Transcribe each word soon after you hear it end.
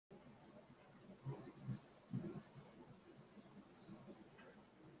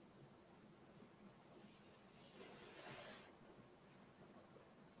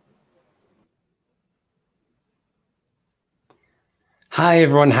Hi,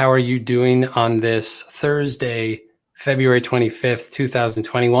 everyone. How are you doing on this Thursday, February 25th,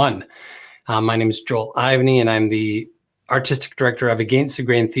 2021? My name is Joel Ivany, and I'm the Artistic Director of Against the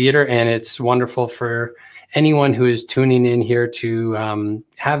Grain Theater, and it's wonderful for anyone who is tuning in here to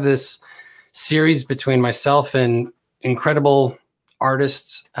have this series between myself and incredible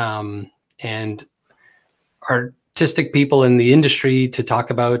artists and artistic people in the industry to talk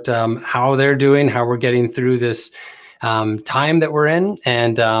about how they're doing, how we're getting through this time that we're in,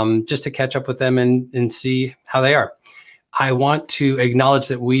 and just to catch up with them and see how they are. I want to acknowledge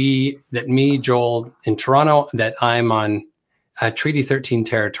that me, Joel, in Toronto, that I'm on Treaty 13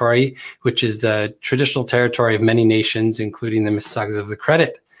 territory, which is the traditional territory of many nations, including the Mississaugas of the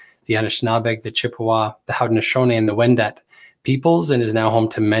Credit, the Anishinaabe, the Chippewa, the Haudenosaunee, and the Wendat peoples, and is now home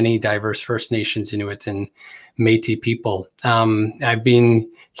to many diverse First Nations, Inuit, and Métis people. I've been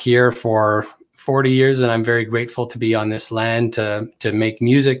here for 40 years, and I'm very grateful to be on this land to make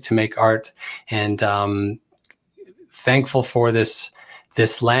music, to make art, and thankful for this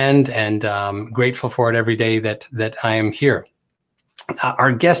land, and grateful for it every day that I am here.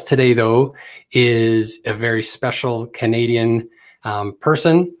 Our guest today, though, is a very special Canadian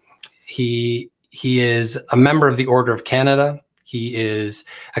person. He is a member of the Order of Canada. He is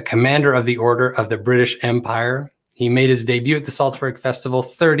a commander of the Order of the British Empire. He made his debut at the Salzburg Festival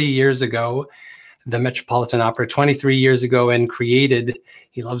 30 years ago, the Metropolitan Opera 23 years ago, and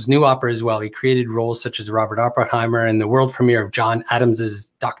he loves new opera as well. He created roles such as Robert Oppenheimer and the world premiere of John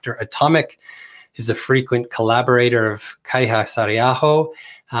Adams's Dr. Atomic. He's a frequent collaborator of Kaiha Sariaho.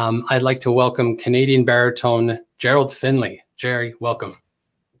 I'd like to welcome Canadian baritone Gerald Finley. Jerry, welcome.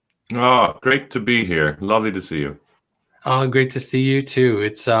 Oh, great to be here. Lovely to see you. Oh, great to see you too.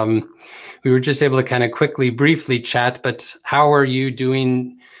 It's we were just able to kind of briefly chat, but how are you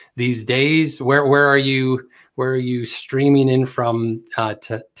doing these days? Where are you streaming in from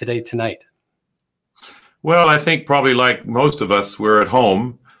tonight? Well, I think probably like most of us, we're at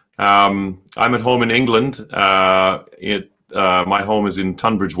home. I'm at home in England. My home is in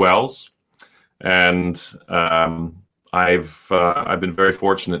Tunbridge Wells, and I've been very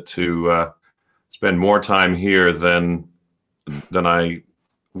fortunate to spend more time here than I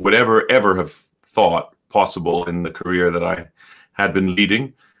would ever have thought possible in the career that I had been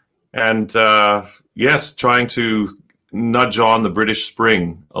leading. And yes, trying to nudge on the British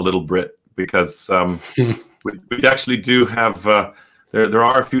Spring a little bit, because we actually do have there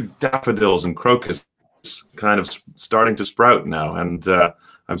are a few daffodils and crocus kind of starting to sprout now, and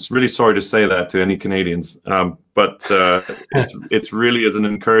I'm really sorry to say that to any Canadians, but it's really is an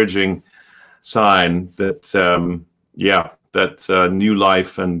encouraging sign that that new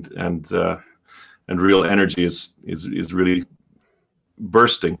life and real energy is really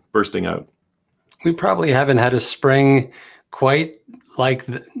bursting out. We probably haven't had a spring quite like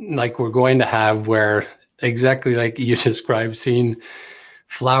we're going to have, where exactly like you described, seeing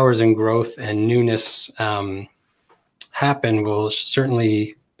flowers and growth and newness happen.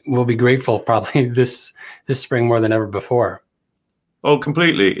 We'll be grateful probably this spring more than ever before. Oh,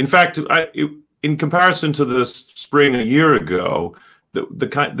 completely. In fact, in comparison to the spring a year ago,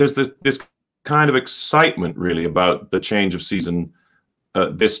 there's this kind of excitement really about the change of season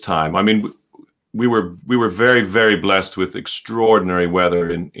this time. I mean, we were very, very blessed with extraordinary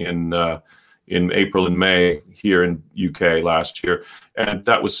weather in April and May here in UK last year, and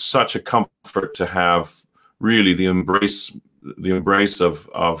that was such a comfort to have. Really, the embrace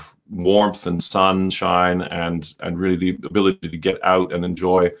of warmth and sunshine, and really the ability to get out and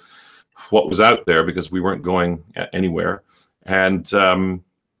enjoy what was out there, because we weren't going anywhere,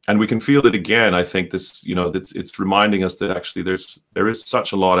 and we can feel it again. I think this, it's reminding us that actually there is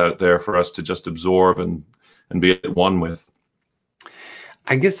such a lot out there for us to just absorb and be at one with.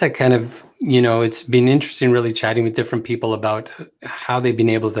 I guess that kind of, it's been interesting really chatting with different people about how they've been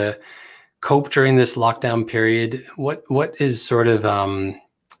able to cope during this lockdown period. What is sort of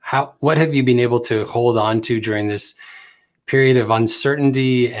what have you been able to hold on to during this period of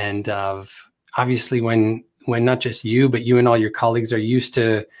uncertainty, and of obviously when not just you, but you and all your colleagues are used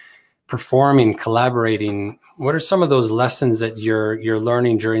to performing, collaborating? What are some of those lessons that you're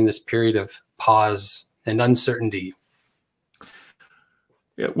learning during this period of pause and uncertainty?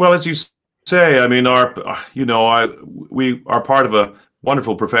 Yeah, well, as you say, I mean, we are part of a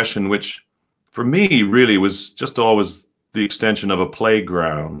wonderful profession, which for me really was just always the extension of a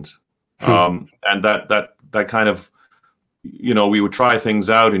playground, and that kind of, we would try things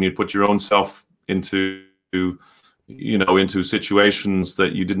out, and you'd put your own self into situations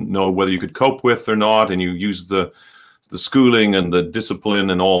that you didn't know whether you could cope with or not, and you use the schooling and the discipline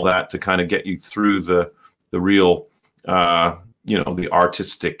and all that to kind of get you through the real the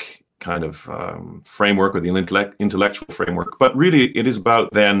artistic kind of framework, or the intellectual framework. But really, it is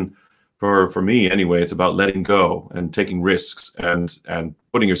about then, for me anyway, it's about letting go and taking risks and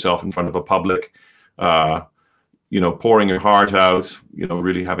putting yourself in front of a public, pouring your heart out,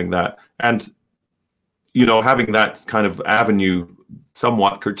 really having that, and having that kind of avenue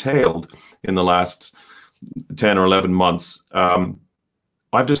somewhat curtailed in the last 10 or 11 months.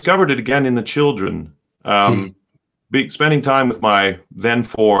 I've discovered it again in the children. Spending time with my then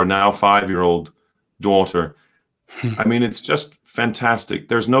 4, now 5-year-old daughter. I mean, it's just fantastic.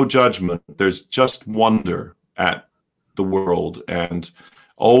 There's no judgment. There's just wonder at the world, and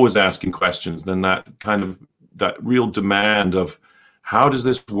always asking questions. Then that real demand of how does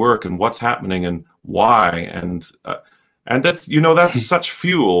this work, and what's happening, and why, and that's that's such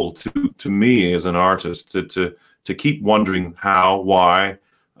fuel to me as an artist to keep wondering how, why,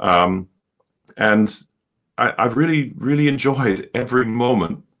 and I've really enjoyed every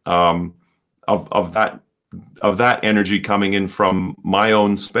moment of that energy coming in from my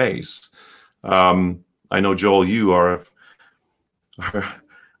own space. I know, Joel, you are I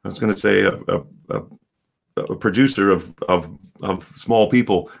was going to say a producer of small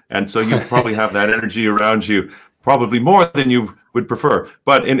people, and so you probably have that energy around you, probably more than you would prefer.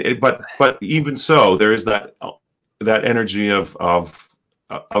 But but even so, there is that energy of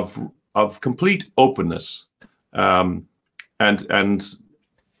complete openness, and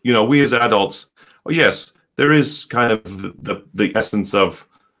we as adults, yes, there is kind of the essence of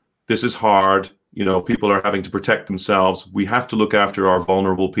this is hard. People are having to protect themselves. We have to look after our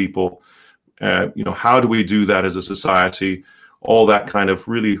vulnerable people. How do we do that as a society? All that kind of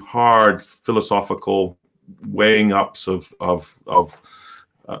really hard philosophical weighing ups of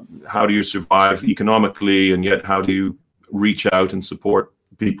how do you survive economically, and yet how do you reach out and support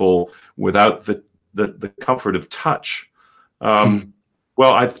people without the comfort of touch? Well,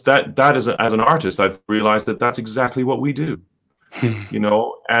 that as an artist, I've realized that that's exactly what we do.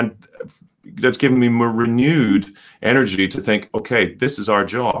 And that's given me more renewed energy to think, okay, this is our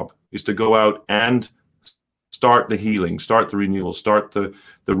job, is to go out and start the healing, start the renewal, start the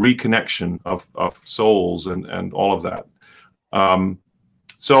reconnection of souls and all of that.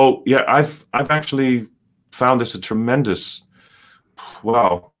 So yeah, I've actually found this a tremendous,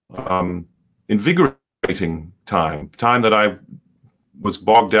 invigorating time that I was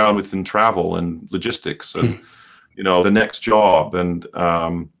bogged down with in travel and logistics and the next job, and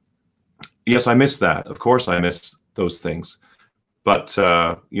yes, I miss that. Of course, I miss those things. But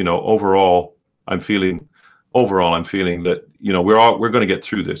overall, I'm feeling that we're going to get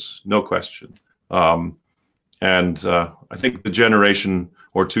through this, no question. And I think the generation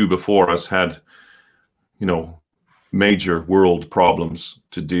or two before us had, major world problems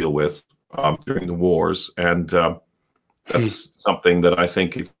to deal with during the wars, and that's something that I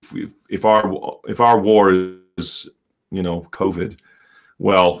think if our war is COVID,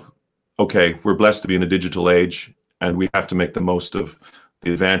 well, okay, we're blessed to be in a digital age, and we have to make the most of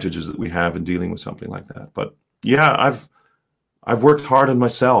the advantages that we have in dealing with something like that. But yeah, I've worked hard on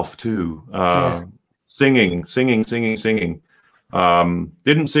myself too. Singing. Didn't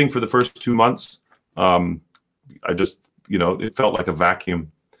sing for the first 2 months. I just, it felt like a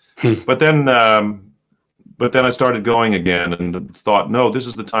vacuum. But then I started going again and thought, no, this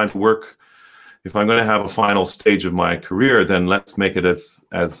is the time to work. If I'm going to have a final stage of my career, then let's make it as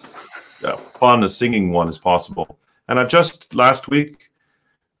fun a singing one as possible. And last week,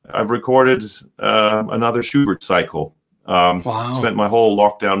 I've recorded another Schubert cycle. Spent my whole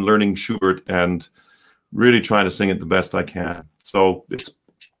lockdown learning Schubert and really trying to sing it the best I can. So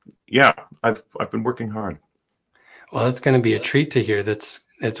I've been working hard. Well, that's going to be a treat to hear.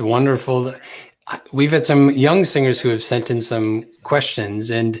 It's wonderful. We've had some young singers who have sent in some questions,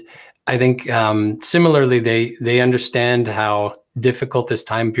 and I think similarly, they understand how difficult this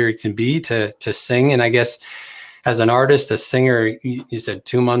time period can be to sing. And I guess as an artist, a singer, you said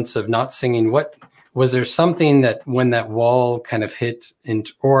 2 months of not singing. What was there something that when that wall kind of hit,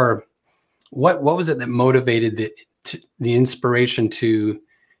 or what was it that motivated the inspiration to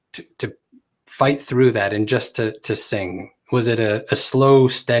fight through that and just to sing? Was it a slow,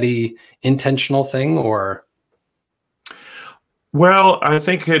 steady, intentional thing, or? Well, I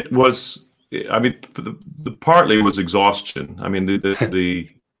think it was. I mean, the partly was exhaustion. I mean,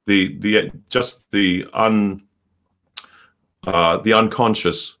 the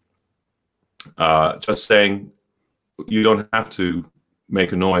unconscious, just saying, you don't have to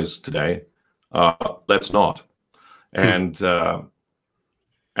make a noise today. Let's not. And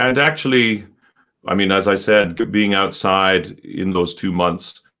actually, I mean, as I said, being outside in those 2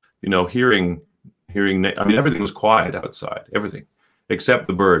 months, hearing hearing. I mean, everything was quiet outside. Everything, except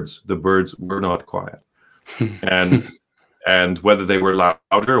the birds. The birds were not quiet, and whether they were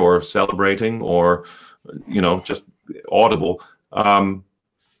louder or celebrating or, you know, just audible. And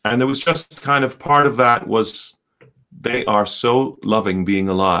there was just kind of part of that was they are so loving being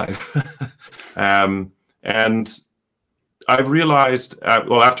alive. And I've realized,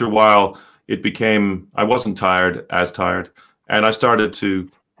 well, after a while, it became, I wasn't as tired. And I started to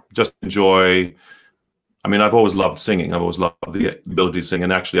just enjoy, I mean, I've always loved singing. I've always loved the ability to sing.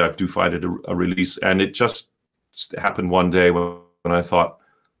 And actually, I've decided a release. And it just happened one day when I thought,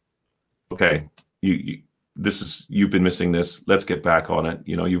 okay, you've been missing this. Let's get back on it.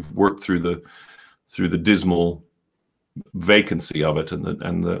 You know, you've worked through the dismal vacancy of it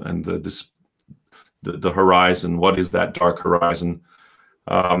and the horizon. What is that dark horizon?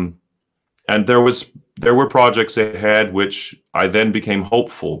 And there were projects ahead which I then became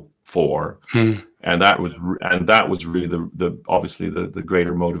hopeful for, and that was really the obviously the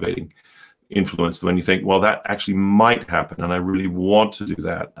greater motivating influence when you think, well, that actually might happen, and I really want to do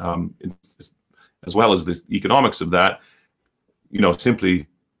that. As well as the economics of that, you know, simply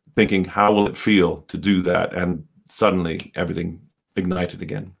thinking, how will it feel to do that? And suddenly everything ignited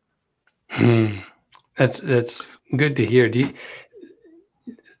again. That's good to hear.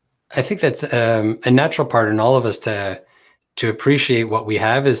 I think that's a natural part in all of us to appreciate what we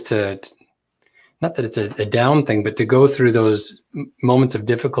have, is to not that it's a down thing, but to go through those moments of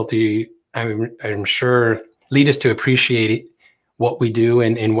difficulty. I'm sure lead us to appreciate what we do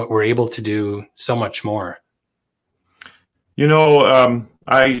and what we're able to do so much more. You know,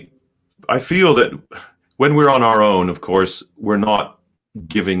 I feel that when we're on our own, of course, we're not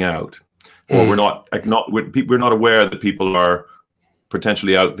giving out, or we're not aware that people are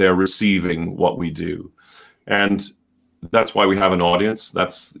potentially out there receiving what we do, and that's why we have an audience.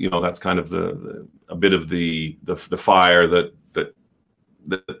 That's, you know, that's kind of a bit of the fire that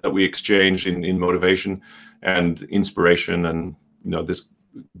we exchange in motivation and inspiration, and, you know, this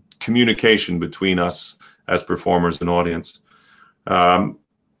communication between us as performers and audience.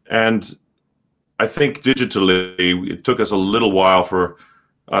 And I think digitally, it took us a little while for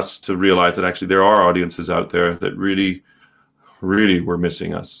us to realize that actually there are audiences out there that really, really were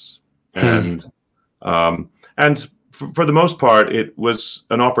missing us. And for the most part, it was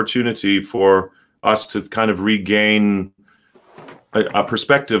an opportunity for us to kind of regain a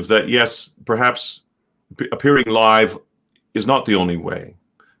perspective that, yes, perhaps appearing live is not the only way.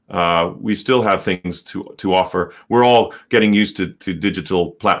 We still have things to offer. We're all getting used to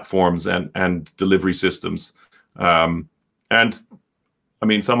digital platforms and delivery systems. And I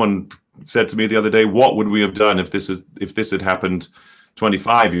mean, someone said to me the other day, what would we have done if this had happened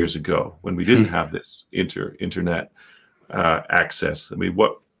 25 years ago, when we didn't have this internet access? I mean,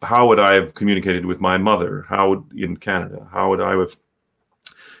 how would I have communicated with my mother? In Canada, how would I have,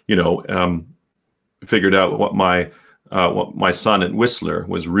 you know, figured out what my son at Whistler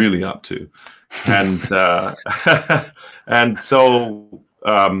was really up to? And and so,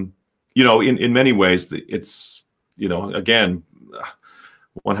 you know, in many ways, it's, you know, again,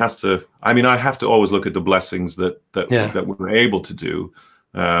 one has to, I mean, I have to always look at the blessings that we're able to do.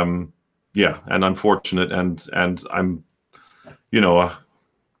 Yeah, and I'm fortunate, and I'm, you know,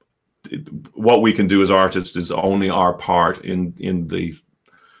 what we can do as artists is only our part in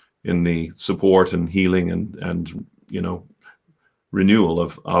the support and healing and you know, renewal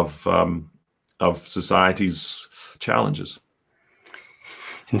of society's challenges.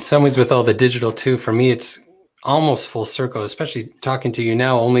 In some ways, with all the digital too, for me, it's almost full circle, especially talking to you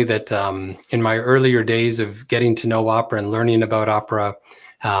now, only that in my earlier days of getting to know opera and learning about opera,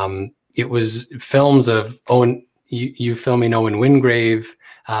 it was films of you filming Owen Wingrave,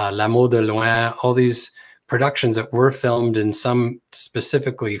 L'amour de loin, all these productions that were filmed, and some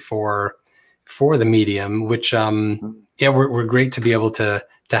specifically for the medium, which yeah, were great to be able to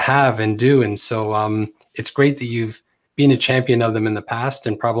have and do. And so it's great that you've been a champion of them in the past,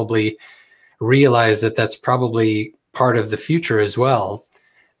 and probably realize that that's probably part of the future as well.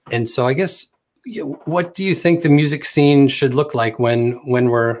 And so I guess, what do you think the music scene should look like when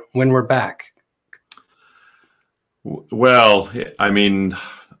we're back? Well, I mean,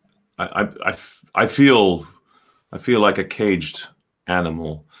 I feel like a caged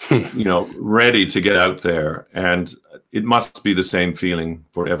animal, you know, ready to get out there, and it must be the same feeling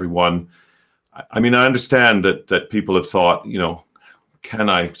for everyone. I mean, I understand that people have thought, you know, can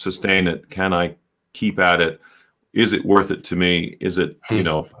I sustain it? Can I keep at it? Is it worth it to me? Is it, you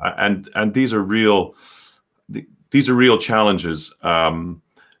know, and these are real challenges.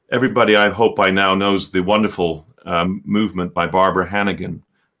 Everybody, I hope by now, knows the wonderful movement by Barbara Hannigan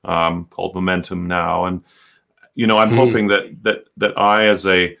called Momentum now. And, you know, I'm hoping that I, as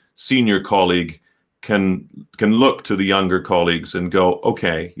a senior colleague, can look to the younger colleagues and go,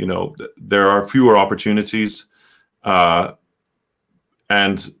 okay, you know, there are fewer opportunities, and,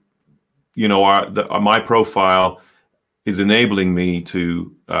 you know, my profile is enabling me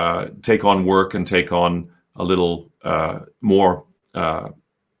to take on work and take on a little more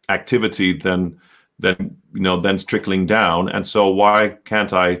activity than then's trickling down. And so why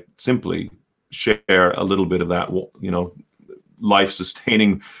can't I simply share a little bit of that, you know,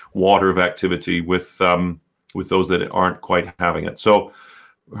 life-sustaining water of activity with those that aren't quite having it? So,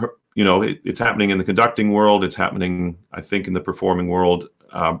 you know, it's happening in the conducting world. It's happening, I think, in the performing world,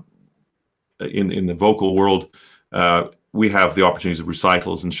 in the vocal world. We have the opportunities of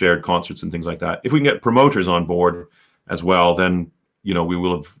recitals and shared concerts and things like that. If we can get promoters on board as well, then, you know, we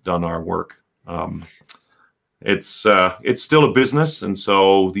will have done our work. It's still a business, and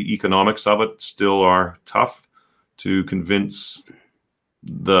so the economics of it still are tough to convince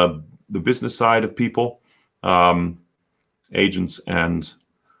the business side of people, agents and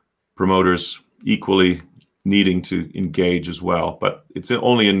promoters equally needing to engage as well. But it's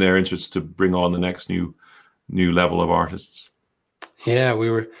only in their interest to bring on the next new level of artists. Yeah,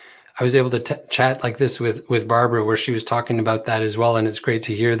 I was able to chat like this with Barbara, where she was talking about that as well. And it's great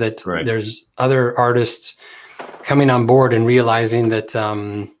to hear that there's other artists coming on board and realizing that,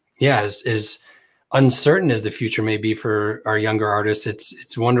 as uncertain as the future may be for our younger artists,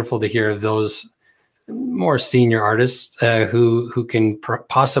 it's wonderful to hear of those more senior artists who can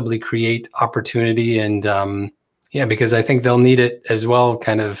possibly create opportunity. And because I think they'll need it as well.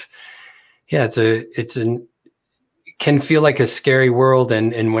 Kind of, it can feel like a scary world,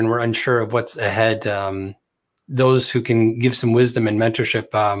 and when we're unsure of what's ahead, those who can give some wisdom and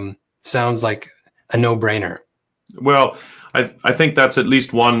mentorship sounds like a no-brainer. Well, I think that's at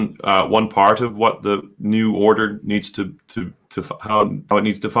least one part of what the new order needs to how it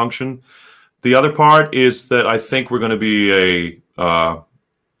needs to function. The other part is that I think we're going to be a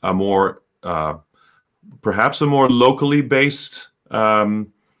more perhaps a more locally based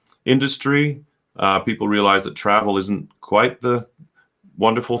industry. People realize that travel isn't quite the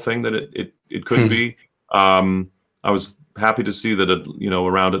wonderful thing that it could be. I was happy to see that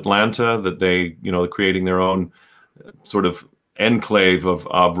around Atlanta, that they creating their own sort of enclave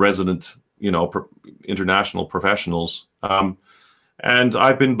of resident international professionals. And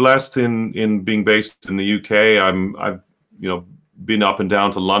I've been blessed in being based in the UK. I've been up and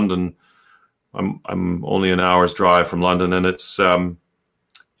down to London. I'm only an hour's drive from London, and it's the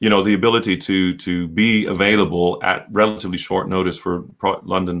ability to be available at relatively short notice for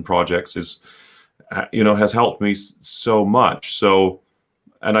London projects is has helped me so much. So,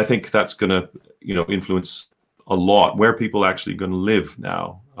 and I think that's going to influence a lot where people are actually going to live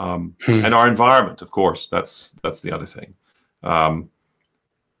now, and our environment, of course. That's the other thing.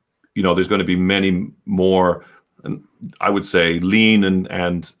 There's going to be many more, I would say, lean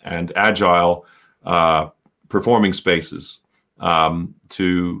and agile performing spaces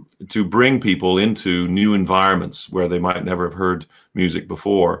to bring people into new environments where they might never have heard music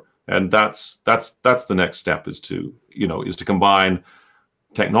before. And that's the next step, is to combine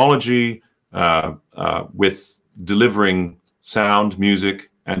technology with delivering sound, music,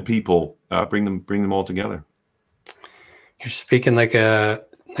 and people, bring them all together. You're speaking like a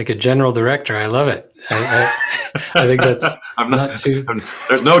general director. I love it. I think that's not too.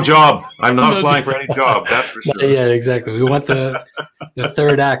 There's no job. I'm not applying for any job. That's for sure. Yeah, exactly. We want the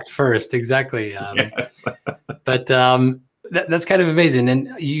third act first. Exactly. Yes. But that's kind of amazing. And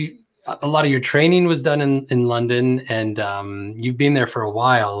a lot of your training was done in London, and you've been there for a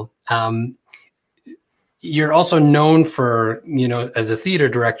while. You're also known for, as a theater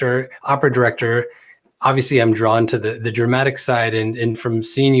director, opera director. Obviously, I'm drawn to the dramatic side, and from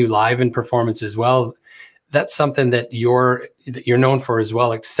seeing you live in performance as well, that's something that you're known for as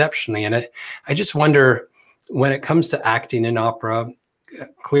well, exceptionally. And I just wonder, when it comes to acting in opera,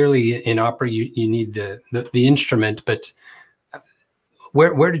 clearly in opera you need the instrument, but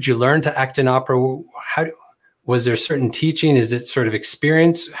where did you learn to act in opera? Was there certain teaching? Is it sort of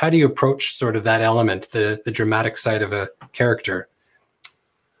experience? How do you approach sort of that element, the dramatic side of a character?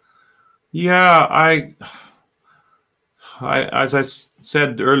 Yeah, as I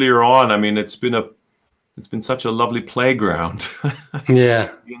said earlier on, I mean, it's been such a lovely playground. Yeah.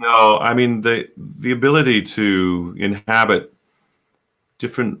 I mean, the ability to inhabit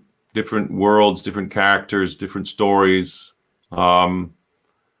different worlds, different characters, different stories.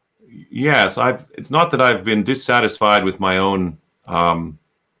 Yes, it's not that I've been dissatisfied with my own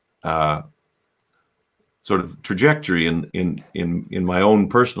sort of trajectory in my own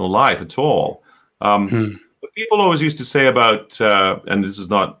personal life at all. But people always used to say about, and this is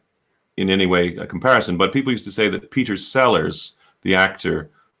not in any way a comparison, but people used to say that Peter Sellers, the actor,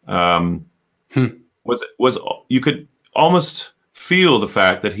 was you could almost feel the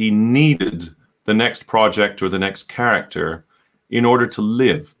fact that he needed the next project or the next character in order to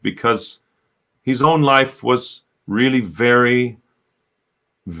live, because his own life was really very,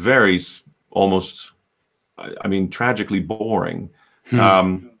 very almost, I mean, tragically boring.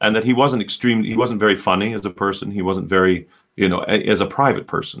 And that he wasn't very funny as a person. He wasn't very, you know, as a private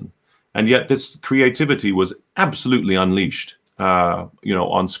person. And yet this creativity was absolutely unleashed, you know,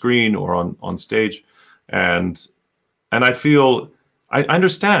 on screen or on stage. And I feel, I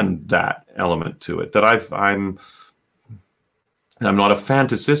understand that element to it, that I'm not a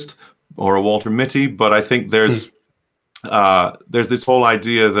fantasist or a Walter Mitty, but I think there's this whole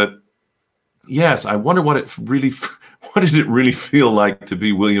idea that, yes, I wonder what it really, what did it really feel like to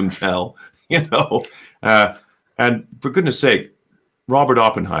be William Tell, you know? And for goodness sake, Robert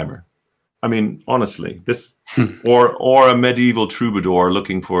Oppenheimer. I mean, honestly, this, or a medieval troubadour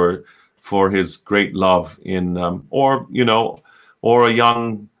looking for his great love in, or, you know, or a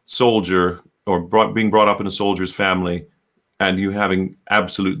young soldier, or being brought up in a soldier's family, and you having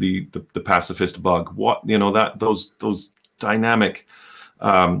absolutely the pacifist bug. What, you know, those dynamic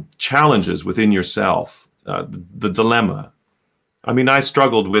challenges within yourself, the dilemma. I mean, I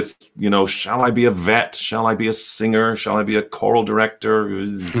struggled with, you know, shall I be a vet? Shall I be a singer? Shall I be a choral director?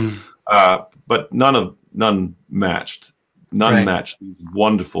 But none matched. None matched these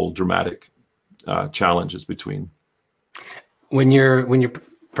wonderful dramatic challenges between. When you're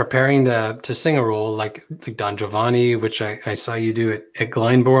preparing to sing a role like Don Giovanni, which I saw you do at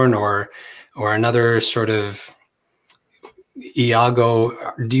Glyndebourne, or another sort of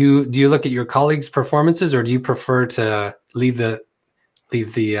Iago, do you look at your colleagues' performances, or do you prefer to leave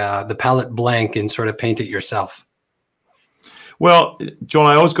the palette blank and sort of paint it yourself? Well, John,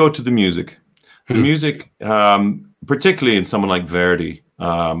 I always go to the music. The music, particularly in someone like Verdi,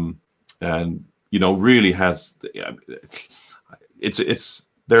 and you know, really has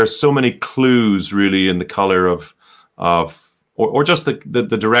there are so many clues really in the color of or just the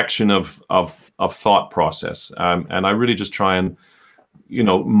direction of thought process, and I really just try and, you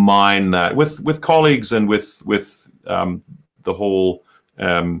know, mine that with colleagues and with the whole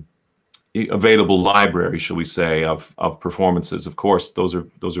available library, shall we say, of performances. Of course, those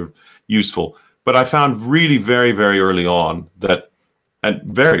are useful. But I found really very, very early on that, and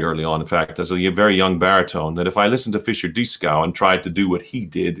very early on, in fact, as a very young baritone, that if I listened to Fischer Dieskau and tried to do what he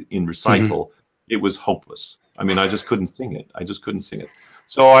did in recital, it was hopeless. I mean, I just couldn't sing it. I just couldn't sing it.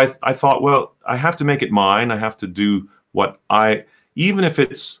 So I thought, well, I have to make it mine. I have to do what even if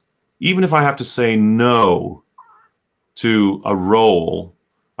I have to say no to a role.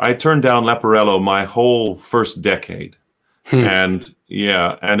 I turned down Leporello my whole first decade. And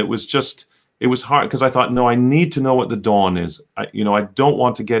yeah, and it was hard, because I thought, no, I need to know what the dawn is. I don't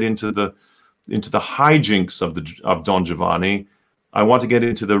want to get into the hijinks of Don Giovanni. I want to get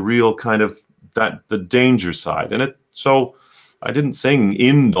into the real kind of the danger side. And so I didn't sing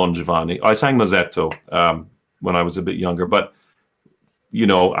in Don Giovanni. I sang Mazzetto when I was a bit younger, but you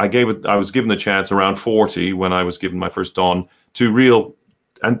know, I was given the chance around 40 when I was given my first Don to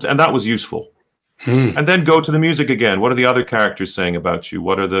and that was useful. And then go to the music again. What are the other characters saying about you?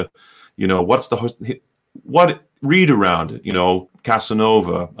 What are the, you know, read around it, you know,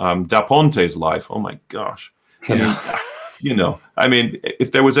 Casanova, Da Ponte's life. Oh my gosh. I mean, you know, I mean,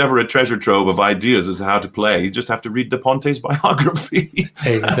 if there was ever a treasure trove of ideas as to how to play, you just have to read Da Ponte's biography.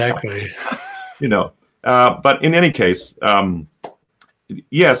 Exactly. You know, but in any case,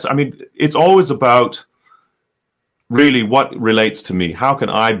 yes, I mean, it's always about really what relates to me. How can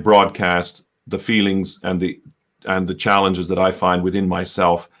I broadcast the feelings and the challenges that I find within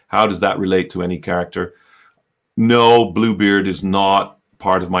myself? How does that relate to any character? No, Bluebeard is not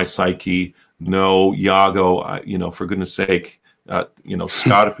part of my psyche. No, Iago, you know, for goodness sake, you know,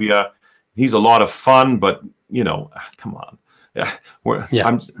 Scarpia, he's a lot of fun, but you know, come on.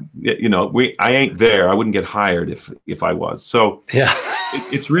 You know, I ain't there. I wouldn't get hired if I was. So yeah,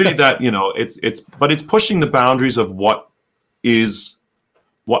 it's really that, you know, but it's pushing the boundaries of what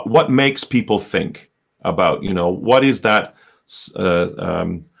makes people think about, you know, what is that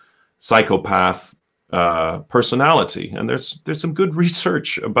psychopath personality, and there's some good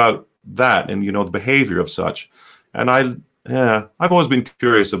research about that, and you know, the behavior of such. And I've always been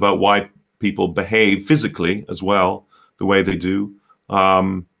curious about why people behave physically as well the way they do.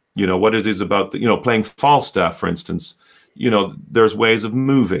 You know, what it is about you know, playing Falstaff, for instance. You know, there's ways of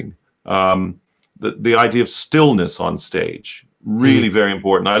moving. the idea of stillness on stage, really very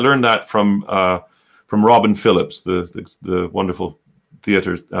important. I learned that from Robin Phillips, the wonderful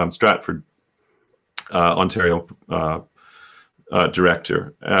theatre Stratford, Ontario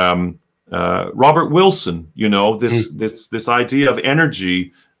director. Robert Wilson, you know, this idea of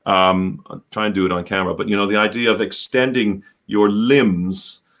energy. I'll try and do it on camera, but you know, the idea of extending your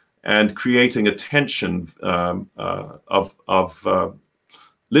limbs and creating a tension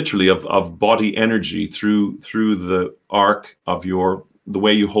literally of body energy through the arc of the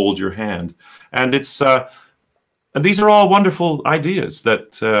way you hold your hand, and it's and these are all wonderful ideas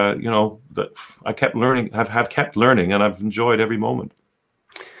that you know, that I kept learning, have kept learning, and I've enjoyed every moment.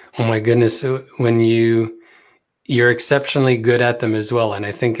 Oh my goodness, when you're exceptionally good at them as well, and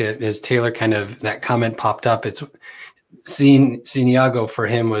I think as Taylor kind of, that comment popped up, it's seeing Iago for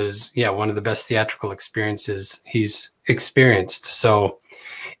him was, yeah, one of the best theatrical experiences he's experienced. So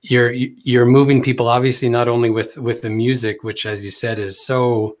you're moving people, obviously, not only with the music, which, as you said, is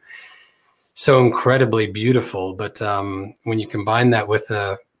so incredibly beautiful, but when you combine that with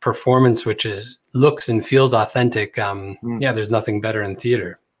a performance which looks and feels authentic, yeah, there's nothing better in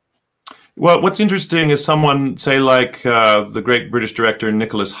theater. Well, what's interesting is someone, say, like the great British director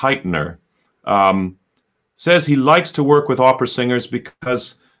Nicholas Heitner, says he likes to work with opera singers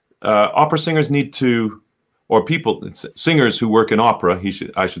because opera singers need to, or singers who work in opera,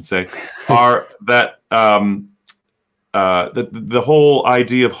 I should say, are that the whole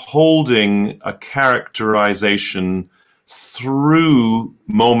idea of holding a characterization through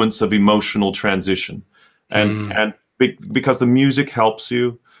moments of emotional transition, and because the music helps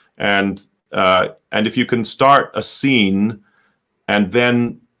you. And if you can start a scene and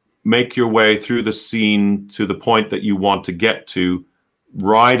then make your way through the scene to the point that you want to get to,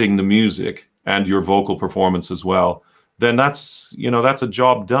 riding the music and your vocal performance as well, then that's, you know, that's a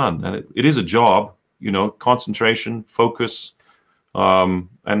job done. And it is a job, you know, concentration, focus, and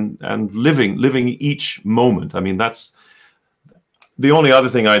living each moment. I mean, that's the only other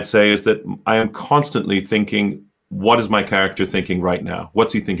thing I'd say, is that I am constantly thinking, what is my character thinking right now?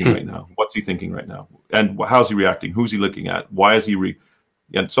 What's he thinking right now? What's he thinking right now? And how's he reacting? Who's he looking at? Why is he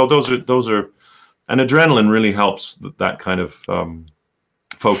and so those are, and adrenaline really helps that kind of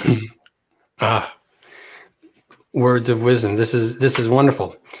focus. Words of wisdom. This is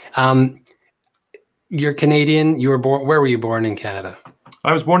wonderful. You're Canadian. You were born. Where were you born in Canada?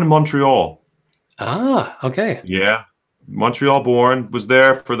 I was born in Montreal. Ah, okay. Yeah, Montreal born. Was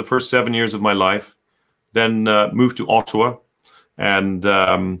there for the first 7 years of my life. Then moved to Ottawa, and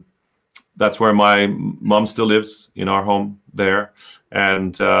that's where my mom still lives, in our home there.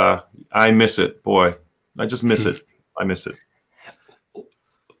 And I miss it, boy. I just miss it. I miss it.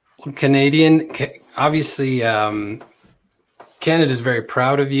 Canadian, obviously, Canada's very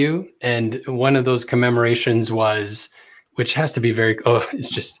proud of you, and one of those commemorations was, which has to be very, it's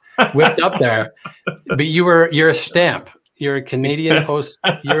just whipped up there. But you're a stamp. You're a Canadian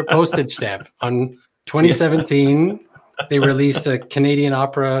you're a postage stamp on 2017, they released a Canadian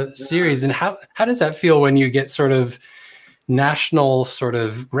opera series. And how does that feel when you get sort of national sort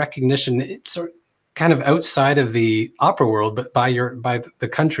of recognition? It's sort of kind of outside of the opera world, but by the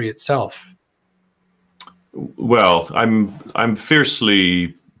country itself. Well, I'm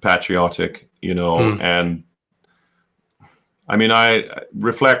fiercely patriotic, you know, and I mean, I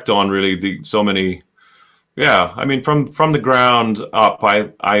reflect on really so many. Yeah, I mean, from the ground up,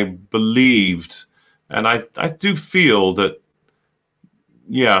 I believed. And I do feel that,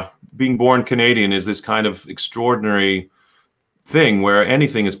 yeah, being born Canadian is this kind of extraordinary thing where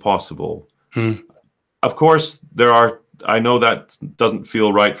anything is possible. Of course, I know that doesn't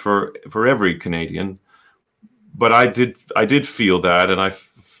feel right for every Canadian, but I did feel that, and I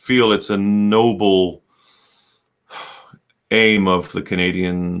feel it's a noble aim of the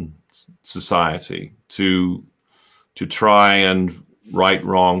Canadian society to try and right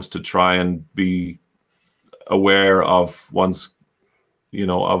wrongs, to try and be aware of one's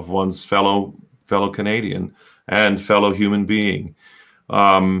fellow Canadian and fellow human being,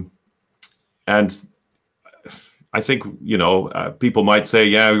 and I think, you know, people might say,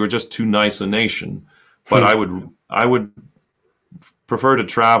 yeah, we were just too nice a nation, but I would prefer to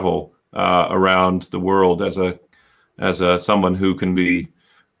travel around the world as someone who can be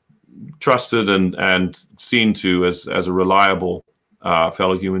trusted and seen to as a reliable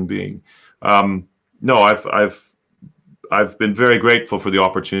fellow human being. No, I've been very grateful for the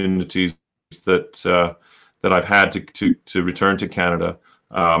opportunities that I've had to return to Canada,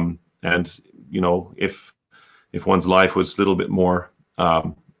 and you know, if one's life was a little bit more,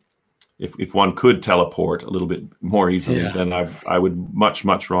 if one could teleport a little bit more easily, then I would much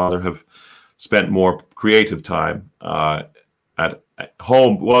rather have spent more creative time at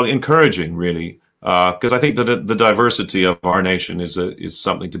home, well, encouraging really, because I think that the diversity of our nation is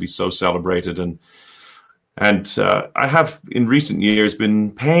something to be so celebrated, and I have in recent years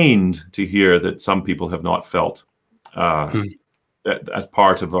been pained to hear that some people have not felt as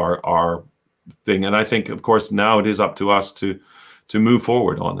part of our thing, and I think, of course, now it is up to us to move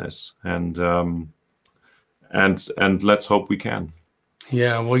forward on this, and let's hope we can.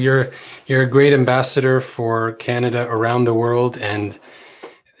 Yeah, well, you're a great ambassador for Canada around the world, and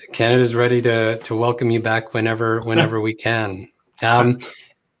Canada's ready to welcome you back whenever we can.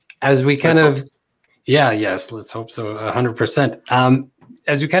 As we kind of, yes, let's hope so, 100%.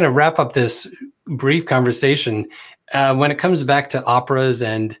 As we kind of wrap up this brief conversation, when it comes back to operas,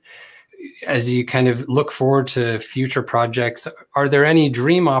 and as you kind of look forward to future projects, are there any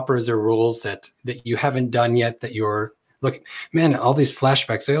dream operas or roles that you haven't done yet that you're looking? Man, all these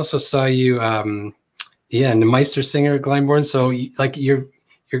flashbacks. I also saw you, in the Meistersinger at Glyndebourne. So like you're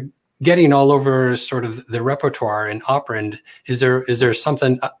getting all over sort of the repertoire in opera. And is there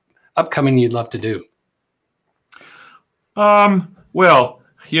something upcoming you'd love to do? Well,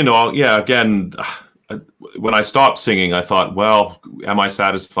 again, when I stopped singing, I thought, well, am I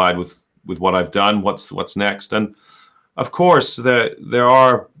satisfied with what I've done? What's next? And of course, there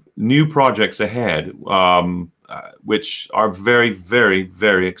are new projects ahead, which are very, very,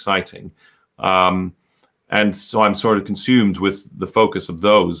 very exciting. And so I'm sort of consumed with the focus of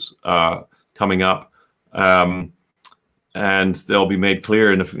those coming up, and they'll be made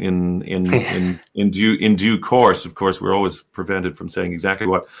clear in due course. Of course, we're always prevented from saying exactly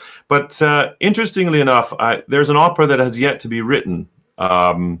what. But interestingly enough, there's an opera that has yet to be written,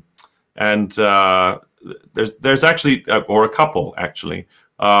 and there's actually, or a couple actually.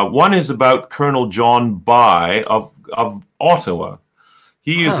 One is about Colonel John By of Ottawa.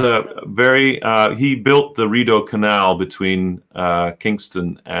 He is he built the Rideau Canal between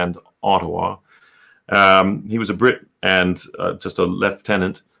Kingston and Ottawa. He was a Brit and just a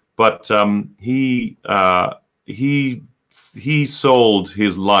lieutenant, but he sold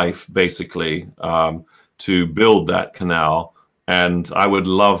his life basically to build that canal, and I would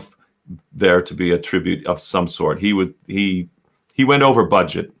love there to be a tribute of some sort. He went over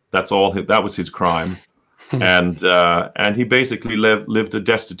budget. That's all. That was his crime. And he basically lived a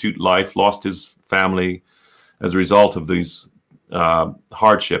destitute life, lost his family as a result of these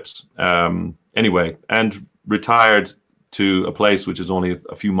hardships. Anyway, and retired to a place which is only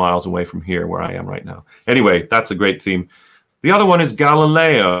a few miles away from here, where I am right now. Anyway, that's a great theme. The other one is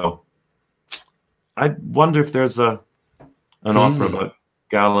Galileo. I wonder if there's an opera about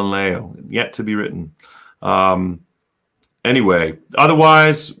Galileo yet to be written. Anyway,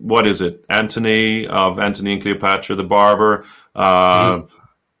 otherwise, what is it? Antony and Cleopatra, the Barber,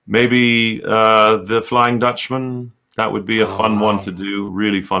 maybe the Flying Dutchman. That would be a fun one to do,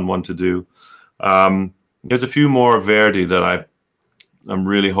 really fun one to do. There's a few more Verdi that I'm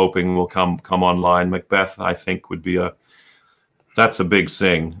really hoping will come online. Macbeth, I think, would be that's a big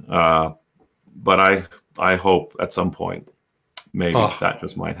sing. But I hope at some point maybe that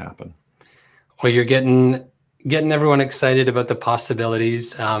just might happen. Well, you're getting everyone excited about the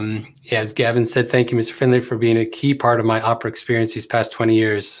possibilities. As Gavin said, thank you, Mr. Finley, for being a key part of my opera experience these past 20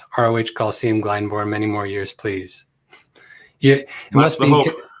 years. ROH Coliseum, Glyndebourne, many more years, please. It must be. Hope.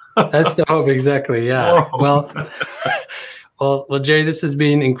 That's the hope, exactly. Yeah. Well, Jerry, this has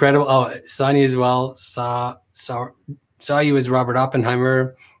been incredible. Oh, Sonia as well. Saw you as Robert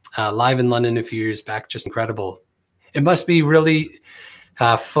Oppenheimer live in London a few years back. Just incredible. It must be really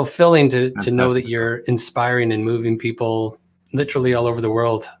fulfilling to know that you're inspiring and moving people literally all over the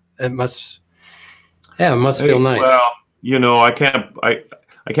world. It must feel nice. Well,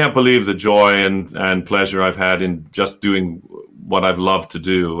 I can't believe the joy and pleasure I've had in just doing what I've loved to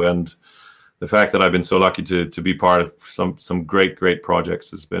do, and the fact that I've been so lucky to be part of some great projects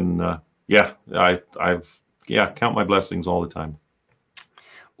has been I count my blessings all the time.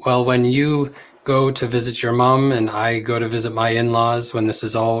 Well, when you go to visit your mom and I go to visit my in-laws, when this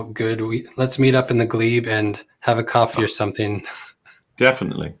is all good, let's meet up in the Glebe and have a coffee or something.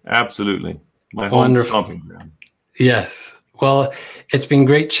 Definitely, absolutely. My home stomping ground. Yes. Well, it's been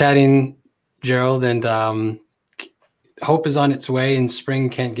great chatting, Gerald, and hope is on its way, and spring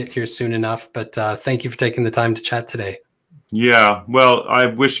can't get here soon enough. But thank you for taking the time to chat today. Yeah, well, I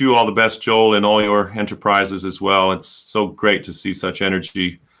wish you all the best, Joel, in all your enterprises as well. It's so great to see such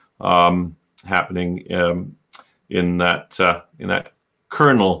energy happening in that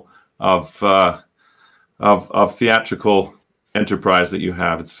kernel of theatrical enterprise that you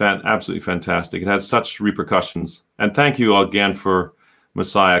have. It's absolutely fantastic. It has such repercussions. And thank you again for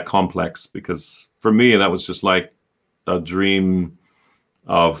Messiah complex, because for me, that was just like a dream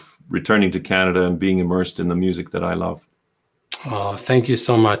of returning to Canada and being immersed in the music that I love. Oh, thank you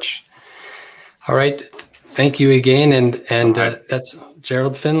so much. All right. Thank you again. And that's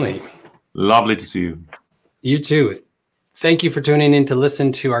Gerald Finley. Lovely to see you. You too. Thank you for tuning in to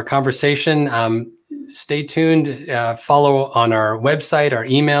listen to our conversation. Stay tuned. Follow on our website, our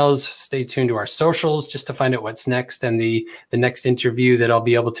emails. Stay tuned to our socials just to find out what's next and the next interview that I'll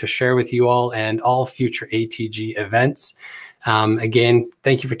be able to share with you all and all future ATG events. Again,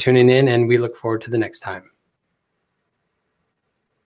 thank you for tuning in, and we look forward to the next time.